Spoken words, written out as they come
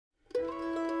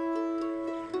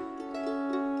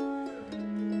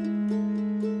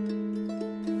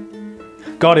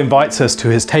God invites us to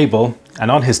his table,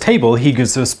 and on his table he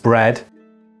gives us bread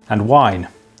and wine.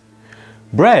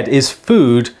 Bread is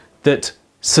food that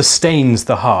sustains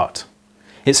the heart.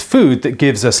 It's food that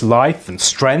gives us life and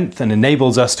strength and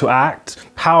enables us to act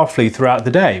powerfully throughout the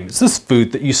day. It's this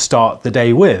food that you start the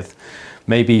day with.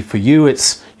 Maybe for you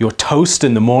it's your toast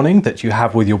in the morning that you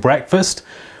have with your breakfast,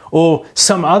 or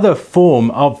some other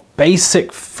form of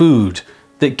basic food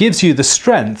that gives you the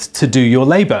strength to do your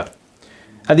labor.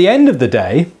 At the end of the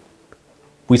day,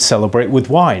 we celebrate with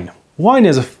wine. Wine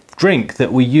is a drink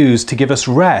that we use to give us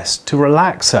rest, to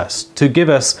relax us, to give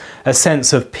us a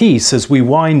sense of peace as we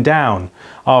wind down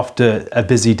after a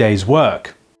busy day's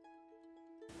work.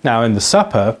 Now in the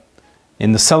supper,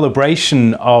 in the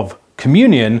celebration of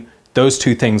communion, those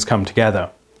two things come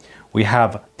together. We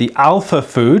have the alpha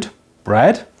food,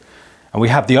 bread, and we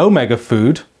have the omega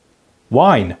food,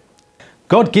 wine.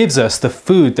 God gives us the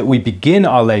food that we begin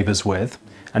our labors with,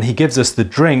 and he gives us the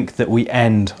drink that we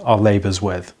end our labors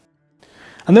with.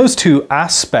 And those two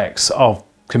aspects of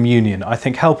communion, I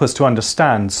think, help us to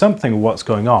understand something of what's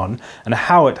going on and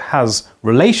how it has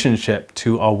relationship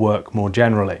to our work more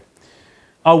generally.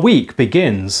 Our week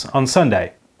begins on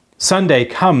Sunday. Sunday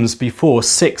comes before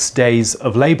 6 days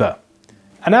of labor.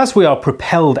 And as we are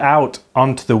propelled out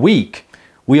onto the week,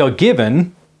 we are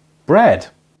given bread.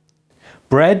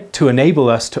 Bread to enable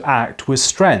us to act with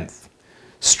strength.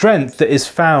 Strength that is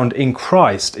found in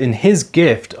Christ, in his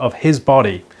gift of his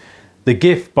body, the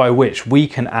gift by which we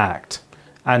can act,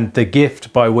 and the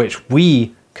gift by which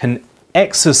we can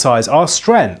exercise our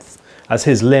strength as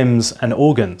his limbs and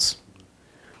organs.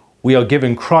 We are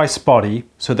given Christ's body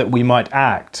so that we might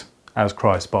act as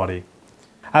Christ's body.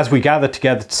 As we gather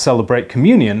together to celebrate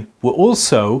communion, we're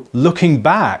also looking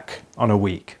back on a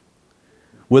week.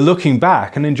 We're looking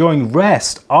back and enjoying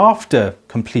rest after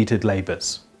completed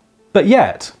labors. But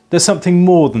yet, there's something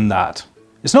more than that.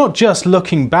 It's not just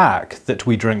looking back that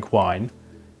we drink wine,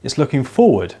 it's looking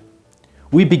forward.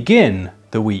 We begin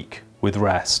the week with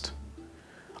rest.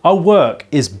 Our work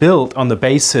is built on the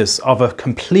basis of a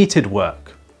completed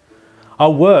work.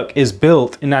 Our work is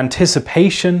built in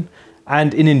anticipation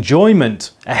and in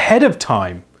enjoyment ahead of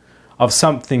time of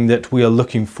something that we are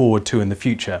looking forward to in the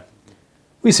future.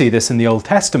 We see this in the Old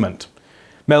Testament.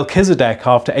 Melchizedek,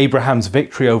 after Abraham's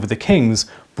victory over the kings,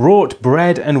 brought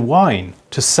bread and wine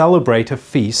to celebrate a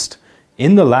feast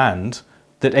in the land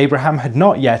that Abraham had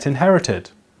not yet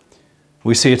inherited.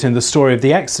 We see it in the story of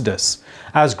the Exodus,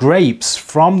 as grapes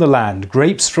from the land,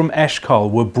 grapes from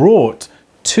Eshcol, were brought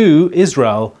to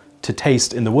Israel to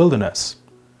taste in the wilderness.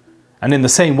 And in the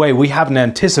same way, we have an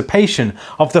anticipation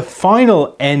of the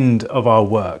final end of our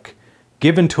work,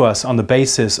 given to us on the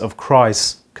basis of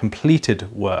Christ's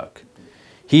completed work.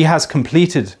 He has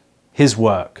completed his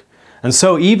work. And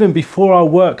so even before our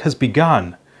work has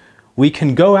begun, we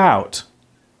can go out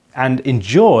and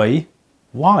enjoy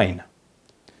wine,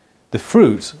 the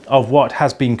fruit of what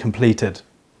has been completed.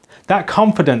 That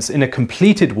confidence in a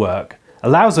completed work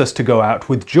allows us to go out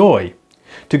with joy,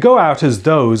 to go out as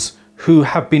those who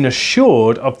have been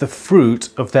assured of the fruit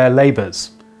of their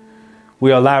labors.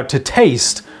 We are allowed to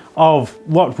taste of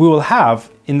what we will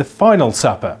have in the final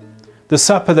supper, the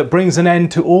supper that brings an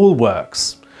end to all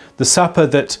works, the supper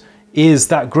that is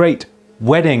that great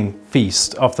wedding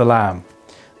feast of the Lamb,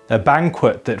 a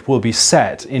banquet that will be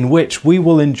set in which we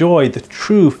will enjoy the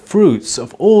true fruits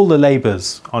of all the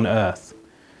labors on earth,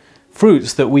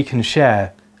 fruits that we can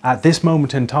share at this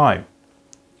moment in time,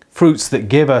 fruits that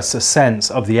give us a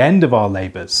sense of the end of our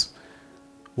labors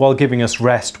while giving us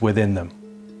rest within them.